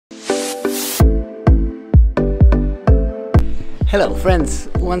Hello friends,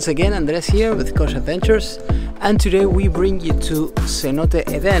 once again Andres here with Coach Adventures, and today we bring you to Cenote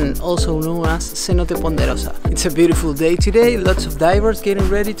Eden, also known as Cenote Ponderosa. It's a beautiful day today, lots of divers getting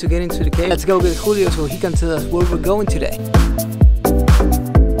ready to get into the cave. Let's go with Julio so he can tell us where we're going today.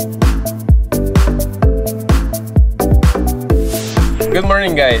 Good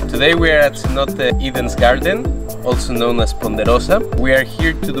morning guys, today we are at Cenote Eden's garden, also known as Ponderosa. We are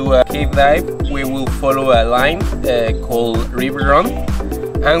here to do a cave dive. We will follow a line called River Run,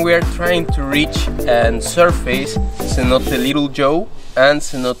 and we are trying to reach and surface Cenote Little Joe and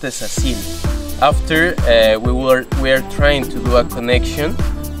Cenote Sacin. After we are trying to do a connection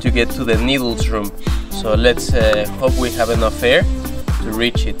to get to the Needles room. So let's hope we have enough air to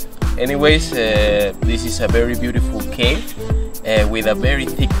reach it. Anyways, this is a very beautiful cave with a very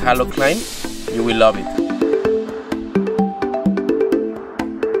thick halocline. You will love it.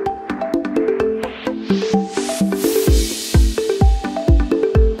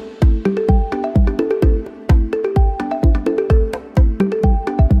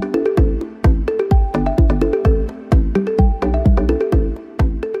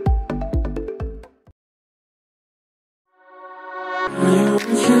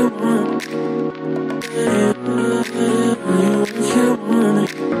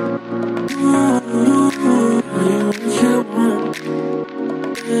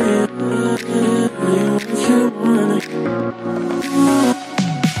 Yeah.